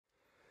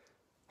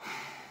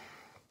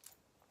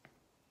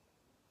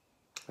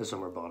a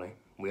summer body.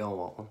 We all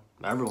want one.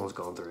 Everyone's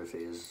gone through a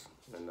phase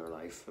in their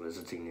life, and as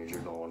a teenager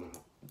going,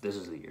 this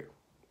is the year.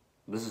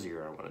 This is the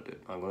year I'm going to do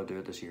it. I'm going to do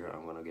it this year.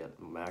 I'm going to get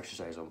my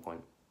exercise on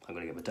point. I'm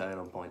going to get my diet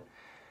on point.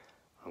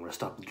 I'm going to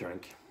stop the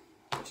drink,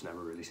 which never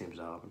really seems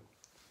to happen.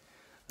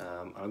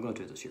 And I'm going to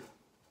do it this year.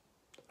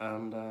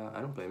 And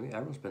I don't blame you.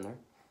 Everyone's been there.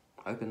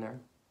 I've been there.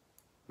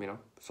 You know,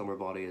 summer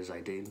body is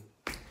ideal.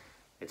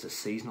 It's a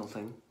seasonal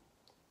thing.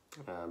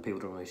 People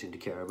don't really seem to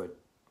care about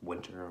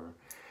winter or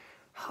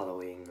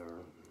Halloween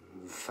or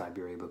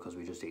February because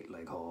we just eat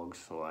like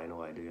hogs. Well, I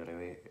know I do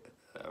anyway.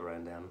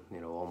 Around then,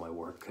 you know, all my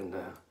work and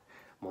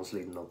months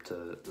leading up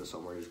to the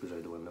summer just goes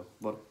out the window.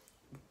 But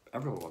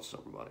everyone wants a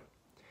summer body,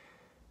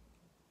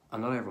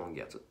 and not everyone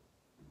gets it.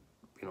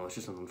 You know, it's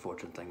just an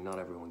unfortunate thing. Not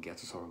everyone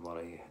gets a summer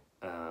body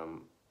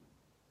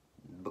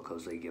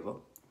because they give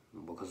up,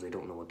 because they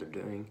don't know what they're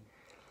doing,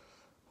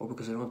 or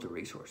because they don't have the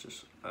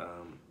resources.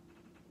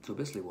 So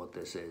basically what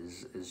this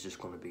is just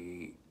going to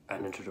be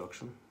an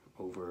introduction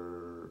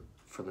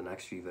for the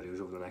next few videos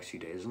over the next few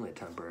days, only a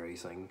temporary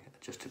thing,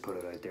 just to put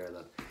it out there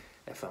that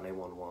if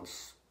anyone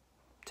wants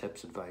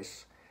tips,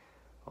 advice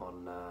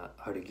on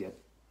how to get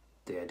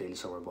the ideal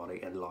summer body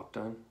in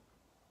lockdown,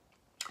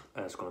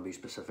 it's going to be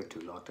specific to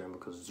lockdown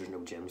because there's no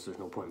gyms. There's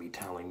no point me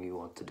telling you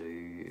what to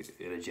do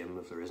in a gym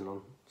if there is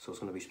none. So it's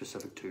going to be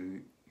specific to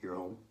your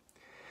home,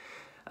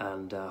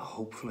 and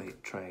hopefully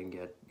try and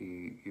get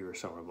you your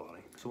summer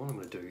body. So what I'm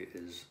going to do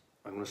is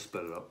I'm going to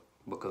split it up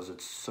because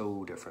it's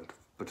so different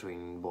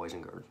between boys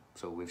and girls.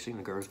 So we've seen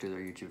the girls do their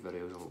YouTube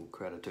videos, and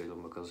credit to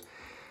them, because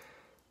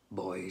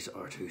boys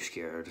are too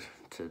scared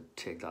to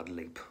take that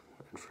leap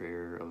in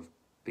fear of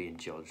being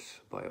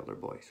judged by other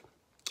boys.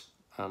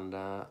 And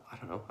I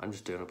don't know, I'm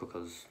just doing it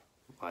because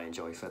I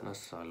enjoy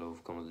fitness. I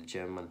love going to the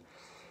gym, and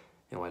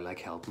you know, I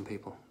like helping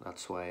people.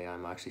 That's why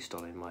I'm actually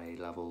studying my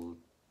level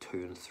 2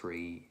 and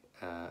 3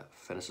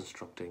 fitness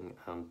instructing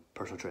and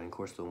personal training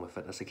course through my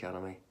fitness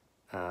academy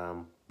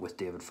with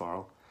David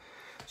Farrell.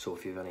 So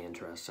if you have any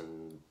interest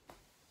in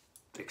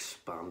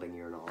expanding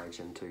your knowledge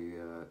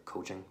into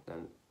coaching,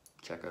 then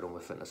check out on my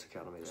fitness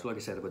academy there. So like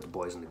I said about the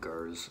boys and the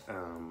girls,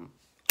 I'm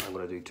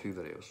going to do 2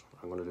 videos.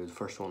 I'm going to do the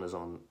first one is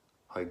on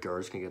how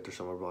girls can get their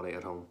summer body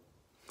at home,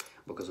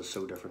 because it's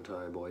so different to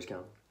how boys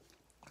can.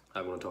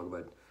 I'm going to talk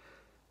about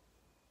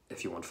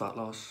if you want fat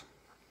loss,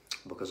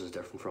 because it's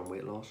different from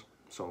weight loss.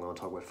 So I'm going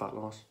to talk about fat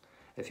loss.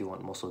 If you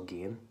want muscle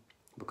gain,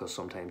 because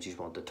sometimes you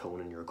want the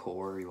tone in your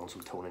core, you want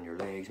some tone in your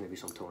legs, maybe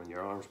some tone in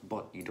your arms,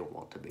 but you don't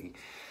want to be,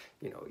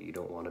 you know, you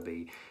don't want to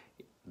be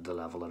the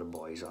level that a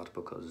boy's at,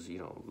 because, you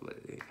know,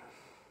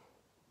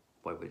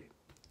 why would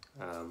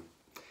you?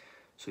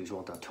 So you just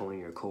want that tone in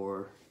your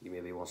core. You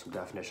maybe want some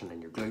definition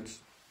in your glutes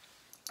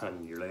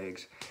and your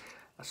legs.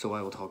 So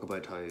I will talk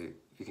about how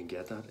you can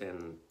get that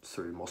in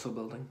through muscle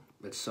building.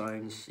 It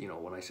sounds, you know,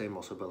 when I say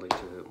muscle building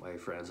to my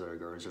friends that are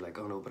girls, they're like,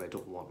 oh no, but I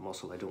don't want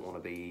muscle. I don't want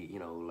to be, you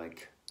know,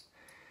 like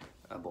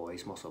a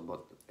boy's muscle.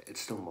 But it's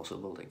still muscle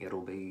building. It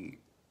won't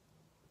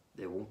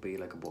be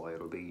like a boy.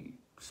 It'll be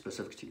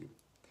specific to you.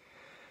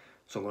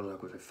 So I'm going to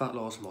talk about fat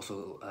loss,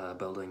 muscle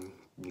building,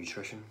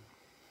 nutrition,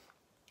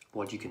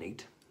 what you can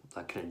eat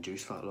that can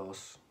induce fat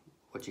loss,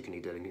 what you can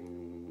eat that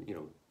can, you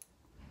know,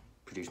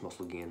 produce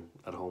muscle gain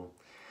at home.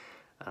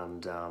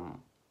 And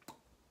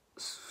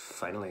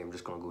finally, I'm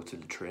just going to go through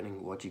the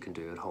training, what you can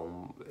do at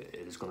home.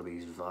 It is going to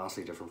be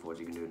vastly different from what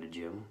you can do in the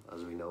gym,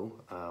 as we know.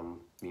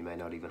 You may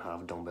not even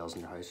have dumbbells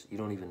in your house. You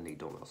don't even need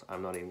dumbbells.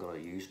 I'm not even going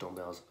to use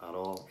dumbbells at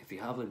all. If you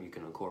have them, you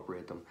can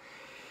incorporate them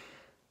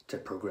to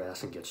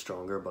progress and get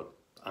stronger, but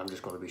I'm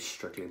just going to be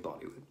strictly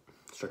body weight.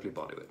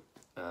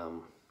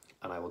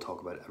 And I will talk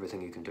about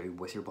everything you can do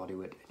with your body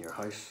weight in your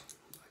house.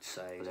 I'd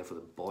say, and then for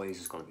the boys,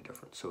 it's going to be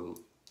different. So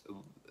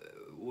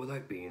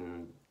without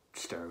being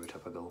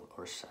stereotypical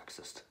or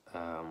sexist,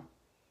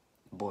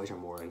 boys are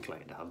more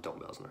inclined to have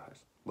dumbbells in their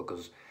house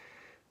because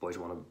boys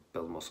want to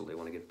build muscle, they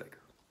want to get bigger.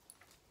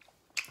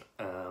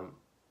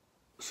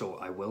 So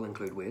I will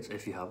include weights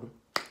if you have them.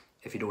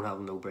 If you don't have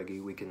them, no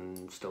biggie, we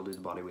can still do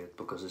the body weight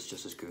because it's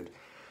just as good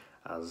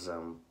as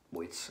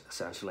weights,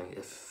 essentially,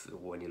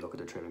 when you look at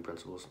the training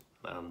principles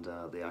and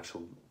the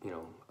actual, you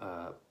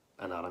know,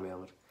 anatomy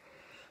of it.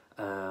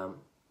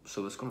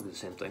 So it's going to be the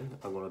same thing.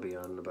 I'm going to be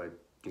on about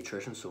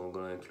nutrition, so I'm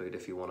going to include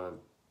if you want to,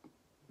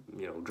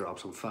 you know, drop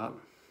some fat,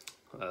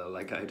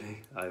 like I do.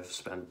 I've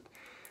spent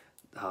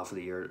half of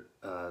the year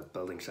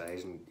building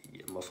size and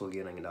muscle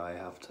gaining, and now I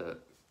have to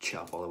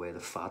chop all away the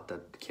fat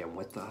that came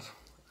with that.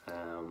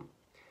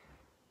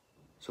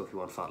 So if you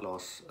want fat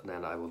loss,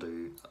 then I will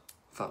do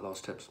fat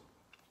loss tips.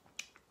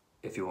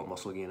 If you want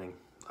muscle gaining,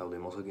 I will do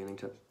muscle gaining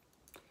tips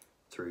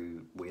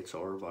through weights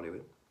or body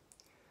weight.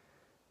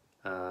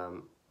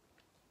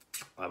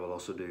 I will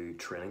also do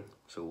training,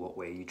 so what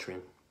way you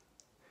train,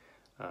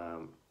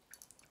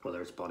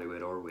 whether it's body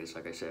weight or weights,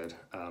 like I said,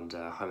 and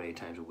how many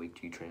times a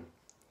week do you train,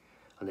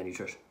 and then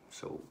nutrition,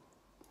 so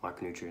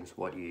macronutrients,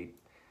 what you eat,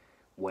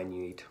 when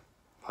you eat,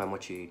 how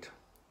much you eat,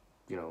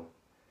 you know,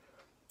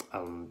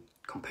 and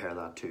compare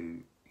that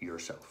to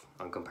yourself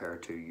and compare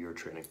it to your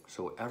training.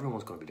 So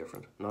everyone's going to be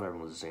different, not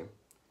everyone's the same.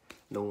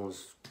 no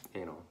one's,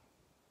 you know,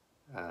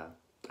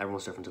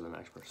 everyone's different to the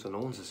next person, so no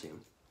one's the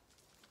same.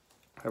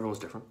 Everyone's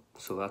different,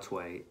 so that's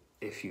why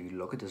if you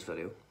look at this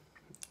video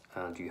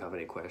and you have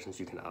any questions,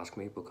 you can ask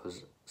me,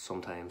 because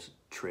sometimes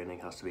training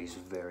has to be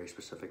very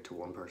specific to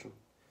one person.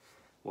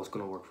 What's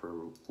going to work for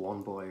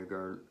one boy or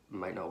girl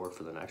might not work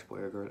for the next boy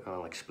or girl, and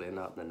I'll explain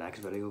that in the next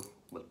video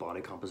with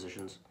body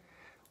compositions,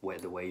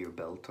 the way you're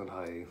built, and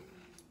how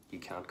you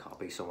can't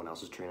copy someone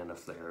else's training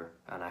if they're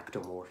an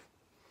ectomorph,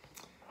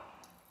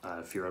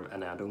 if you're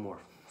an endomorph.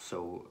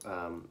 So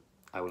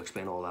I will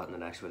explain all that in the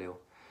next video.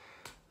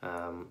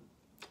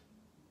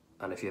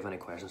 And if you have any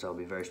questions, I'll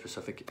be very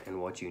specific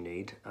in what you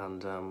need.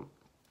 And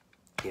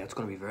yeah, it's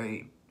going to be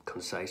very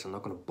concise. I'm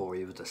not going to bore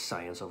you with the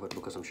science of it,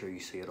 because I'm sure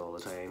you see it all the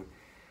time.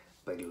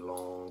 Big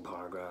long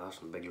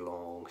paragraphs and big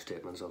long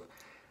statements of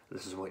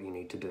this is what you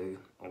need to do.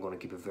 I'm going to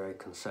keep it very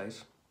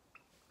concise.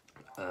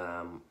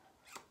 And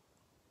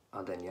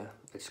then yeah,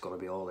 it's going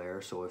to be all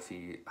there. So if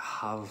you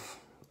have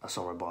a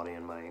summer body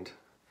in mind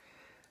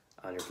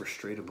and you're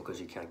frustrated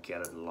because you can't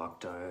get it in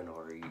lockdown,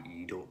 or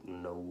you don't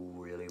know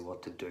really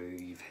what to do,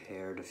 you've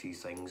heard a few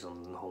things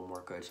on home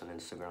workouts on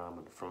Instagram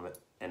and from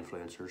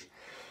influencers,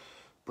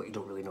 but you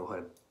don't really know how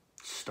to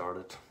start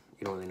it,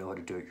 you don't really know how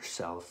to do it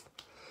yourself,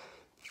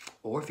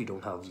 or if you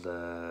don't have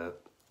the,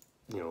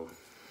 you know,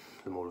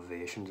 the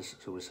motivation, to,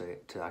 so to say,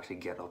 to actually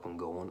get up and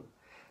going,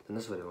 then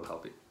this video will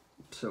help you.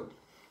 So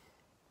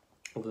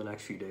over the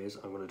next few days,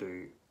 I'm going to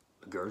do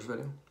a girls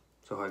video,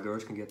 so how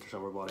girls can get their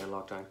summer body in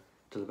lockdown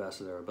to the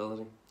best of their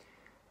ability.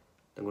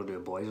 I'm going to do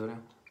a boys video,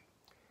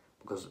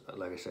 because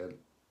like I said,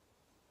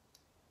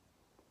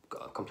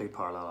 complete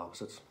parallel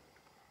opposites.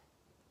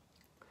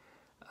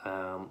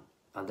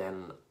 And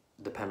then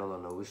depending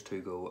on those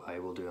two go, I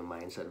will do a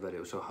mindset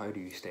video. So how do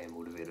you stay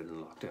motivated in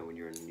lockdown when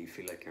you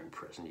feel like you're in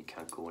prison, you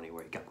can't go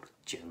anywhere, you can't go to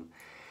the gym.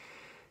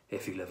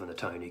 If you live in a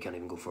town, you can't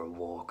even go for a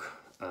walk.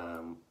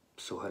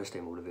 So how to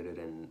stay motivated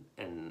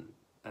in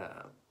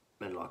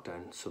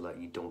lockdown so that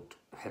you don't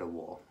hit a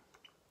wall.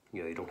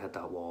 You know, you don't hit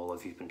that wall.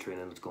 If you've been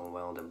training, it's going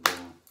well, then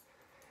boom,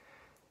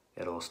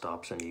 it all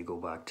stops and you go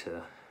back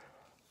to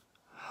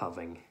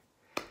having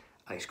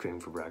ice cream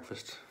for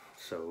breakfast.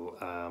 So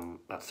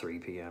at 3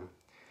 p.m.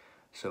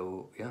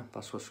 So yeah,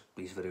 that's what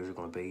these videos are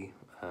going to be.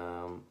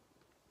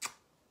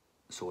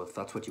 So if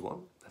that's what you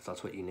want, if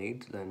that's what you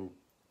need, then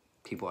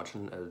keep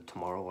watching.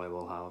 Tomorrow I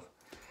will have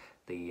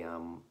the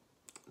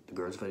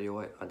girls video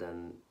out, and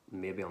then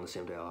maybe on the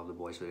same day I'll have the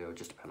boys video,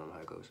 just depending on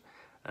how it goes.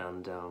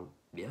 And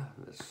yeah,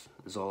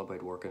 it's all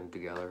about working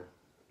together.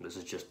 This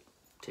is just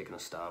taking a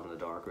stab in the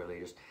dark, really,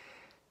 just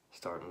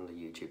starting the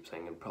YouTube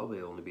thing, and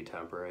probably only be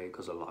temporary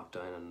because of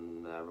lockdown,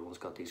 and everyone's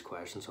got these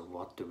questions of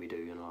what do we do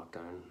in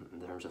lockdown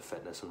in terms of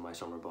fitness and my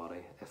summer body,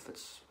 if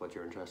it's what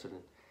you're interested in.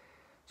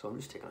 So I'm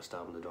just taking a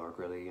stab in the dark,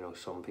 really. You know,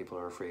 some people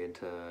are afraid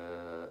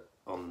to,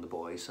 on the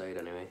boys' side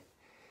anyway,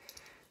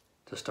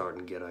 to start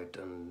and get out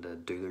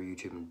and do their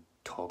YouTube and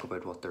talk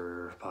about what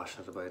they're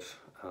passionate about.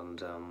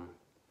 And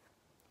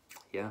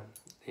yeah,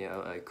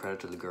 I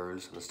credit to the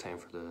girls, and it's time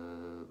for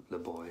the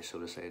boys, so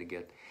to say, to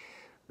get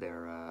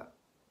their